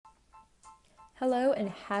Hello and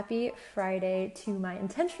happy Friday to my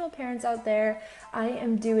intentional parents out there. I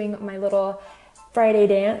am doing my little Friday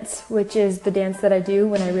dance, which is the dance that I do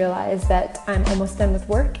when I realize that I'm almost done with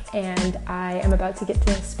work and I am about to get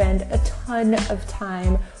to spend a ton of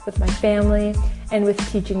time with my family and with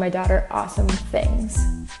teaching my daughter awesome things.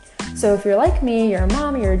 So if you're like me, you're a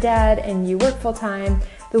mom, you're a dad, and you work full time,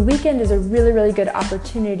 the weekend is a really good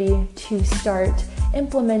opportunity to start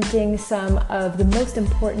implementing some of the most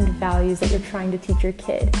important values that you're trying to teach your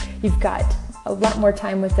kid. You've got a lot more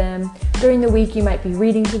time with them. During the week, you might be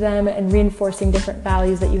reading to them and reinforcing different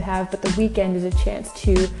values that you have, but the weekend is a chance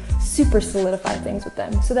to super solidify things with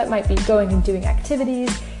them. So that might be going and doing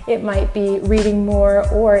activities, it might be reading more,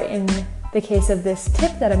 or in the case of this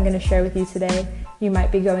tip that I'm going to share with you today, you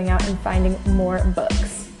might be going out and finding more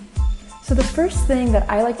books. So the first thing that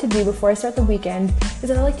I like to do before I start the weekend is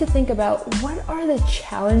that I like to think about what are the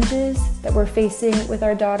challenges that we're facing with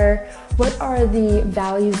our daughter, what are the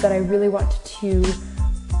values that I really want to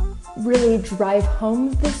really drive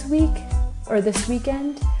home this week or this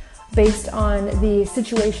weekend based on the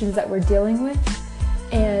situations that we're dealing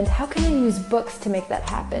with, and how can I use books to make that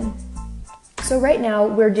happen? So right now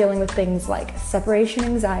we're dealing with things like separation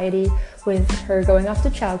anxiety with her going off to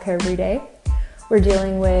childcare every day. We're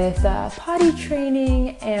dealing with potty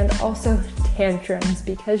training and also tantrums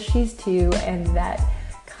because she's 2 and that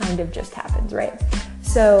kind of just happens, right?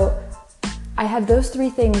 So I have those 3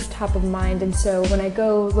 things top of mind, and so when I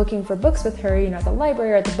go looking for books with her, at the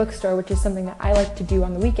library or at the bookstore, which is something that I like to do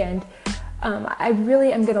on the weekend, I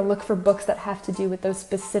really am going to look for books that have to do with those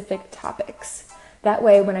specific topics. That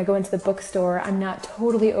way, when I go into the bookstore, I'm not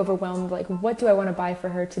totally overwhelmed, like what do I want to buy for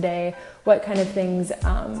her today? What kind of things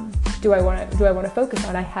do I want to focus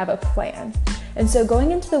on? I have a plan. And so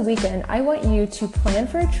going into the weekend, I want you to plan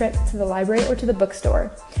for a trip to the library or to the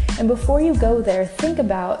bookstore. And before you go there, think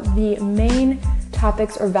about the main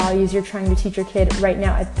topics or values you're trying to teach your kid right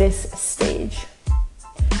now at this stage.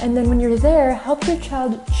 And then when you're there, help your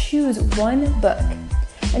child choose one book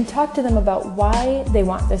and talk to them about why they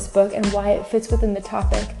want this book and why it fits within the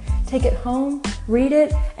topic. Take it home, read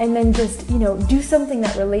it, and then just, do something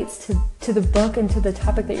that relates to the book and to the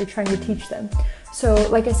topic that you're trying to teach them. So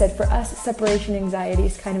like I said, for us, separation anxiety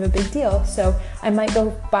is kind of a big deal. So I might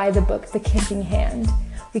go buy the book, The Kissing Hand.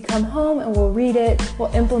 We come home and we'll read it,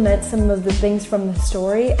 we'll implement some of the things from the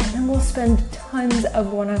story, and then we'll spend tons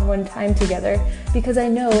of one-on-one time together, because I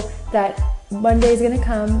know that Monday's gonna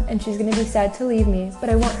come and she's gonna be sad to leave me, but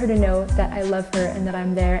I want her to know that I love her and that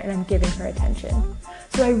I'm there and I'm giving her attention.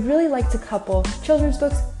 So I really like to couple children's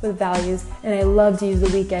books with values, and I love to use the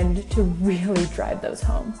weekend to really drive those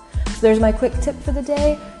home. So there's my quick tip for the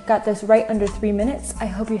day. Got this right under 3 minutes. I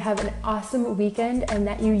hope you have an awesome weekend and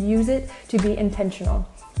that you use it to be intentional.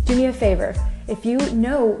 Do me a favor. If you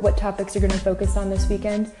know what topics you're going to focus on this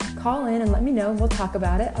weekend, call in and let me know. We'll talk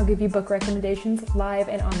about it. I'll give you book recommendations live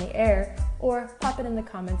and on the air, or pop it in the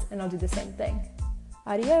comments and I'll do the same thing.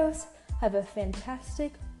 Adios. Have a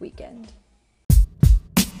fantastic weekend.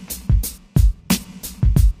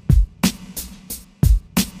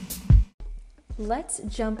 Let's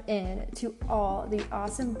jump in to all the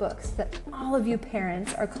awesome books that all of you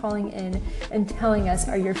parents are calling in and telling us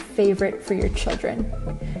are your favorite for your children.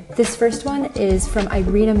 This first one is from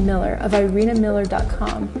Irina Miller of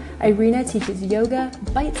irinamiller.com. Irina teaches yoga,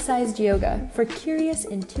 bite-sized yoga, for curious,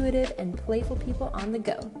 intuitive, and playful people on the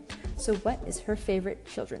go. So what is her favorite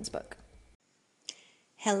children's book?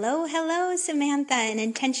 Hello, Samantha and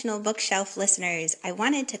Intentional Bookshelf listeners. I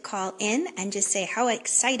wanted to call in and just say how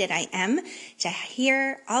excited I am to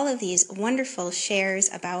hear all of these wonderful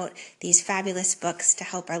shares about these fabulous books to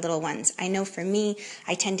help our little ones. I know for me,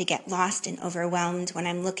 I tend to get lost and overwhelmed when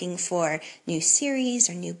I'm looking for new series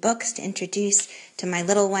or new books to introduce to my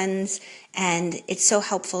little ones, and it's so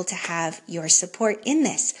helpful to have your support in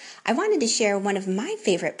this. I wanted to share one of my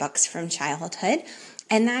favorite books from childhood,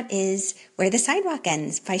 and that is Where the Sidewalk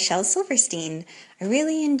Ends by Shel Silverstein. I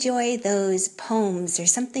really enjoy those poems.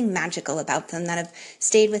 There's something magical about them that have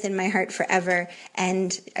stayed within my heart forever,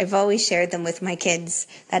 and I've always shared them with my kids.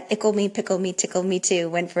 That ickle me, pickle me, tickle me too,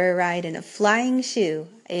 went for a ride in a flying shoe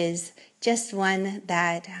is just one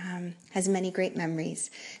that has many great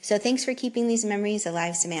memories. So thanks for keeping these memories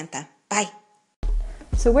alive, Samantha. Bye.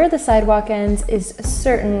 So Where the Sidewalk Ends is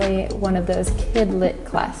certainly one of those kid-lit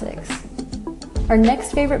classics. Our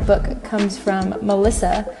next favorite book comes from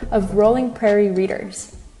Melissa of Rolling Prairie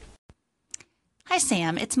Readers. Hi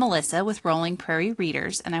Sam, it's Melissa with Rolling Prairie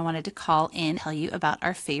Readers, and I wanted to call in and tell you about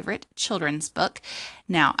our favorite children's book.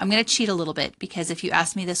 Now, I'm going to cheat a little bit because if you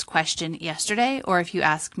asked me this question yesterday or if you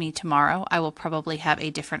ask me tomorrow, I will probably have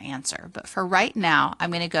a different answer. But for right now,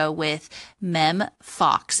 I'm going to go with Mem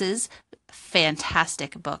Fox's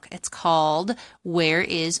fantastic book. It's called Where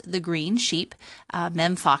is the Green Sheep?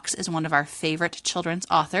 Mem Fox is one of our favorite children's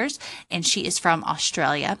authors, and she is from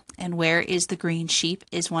Australia. And Where is the Green Sheep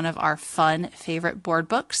is one of our fun favorite board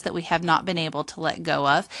books that we have not been able to let go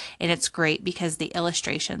of. And it's great because the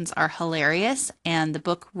illustrations are hilarious and the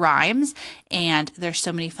book rhymes, and there's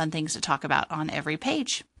so many fun things to talk about on every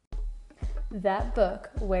page. That book,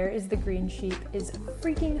 Where is the Green Sheep, is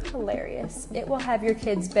freaking hilarious. It will have your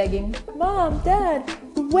kids begging, Mom, Dad,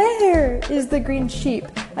 where is the green sheep?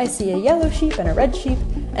 I see a yellow sheep and a red sheep.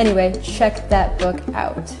 Anyway, check that book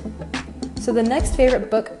out. So the next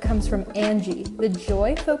favorite book comes from Angie, the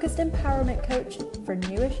joy-focused empowerment coach for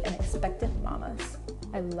newish and expectant mamas.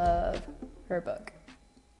 I love her book.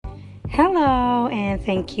 Hello, and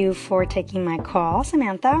thank you for taking my call,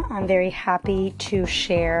 Samantha. I'm very happy to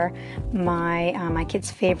share my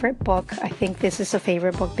kids' favorite book. I think this is a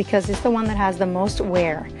favorite book because it's the one that has the most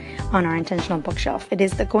wear on our intentional bookshelf. It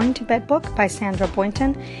is the Going to Bed book by Sandra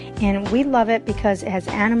Boynton, and we love it because it has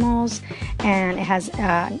animals and it has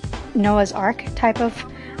Noah's Ark type of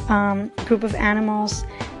group of animals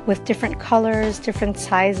with different colors, different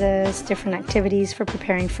sizes, different activities for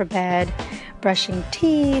preparing for bed, brushing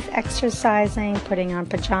teeth, exercising, putting on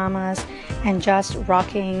pajamas, and just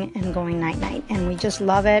rocking and going night-night. And we just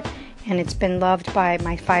love it, and it's been loved by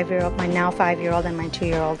my now 5-year-old, and my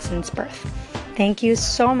 2-year-old since birth. Thank you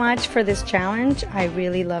so much for this challenge. I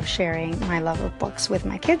really love sharing my love of books with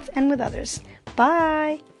my kids and with others.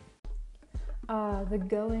 Bye! The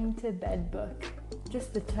Going to Bed book.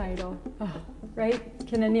 Just the title. Oh, right?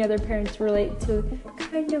 Can any other parents relate to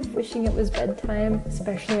kind of wishing it was bedtime,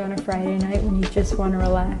 especially on a Friday night when you just want to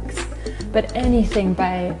relax? But anything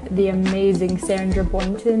by the amazing Sandra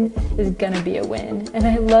Boynton is gonna be a win. And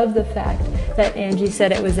I love the fact that Angie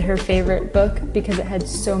said it was her favorite book because it had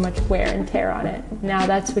so much wear and tear on it. Now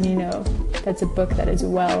that's when you know that's a book that is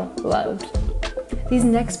well loved. These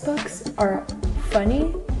next books are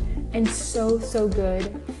funny and so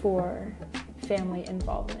good for family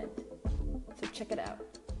involvement. So check it out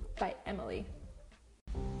by Emily.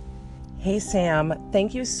 Hey Sam,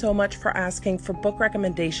 thank you so much for asking for book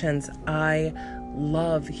recommendations. I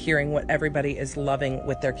love hearing what everybody is loving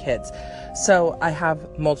with their kids. So I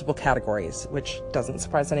have multiple categories, which doesn't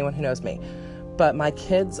surprise anyone who knows me. But my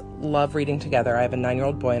kids love reading together. I have a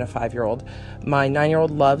 9-year-old boy and a 5-year-old. My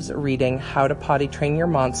 9-year-old loves reading How to Potty Train Your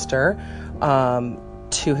Monster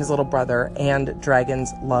to his little brother, and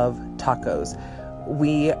Dragons Love Tacos.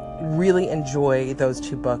 We really enjoy those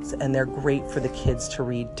two books, and they're great for the kids to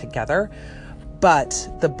read together. But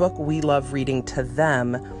the book we love reading to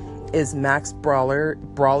them is Max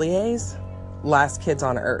Brallier's Last Kids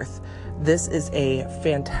on Earth. This is a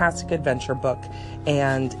fantastic adventure book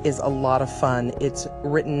and is a lot of fun. It's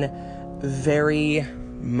written very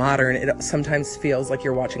modern. It sometimes feels like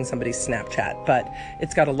you're watching somebody's Snapchat, but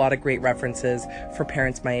it's got a lot of great references for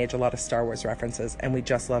parents my age, a lot of Star Wars references, and we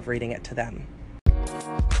just love reading it to them.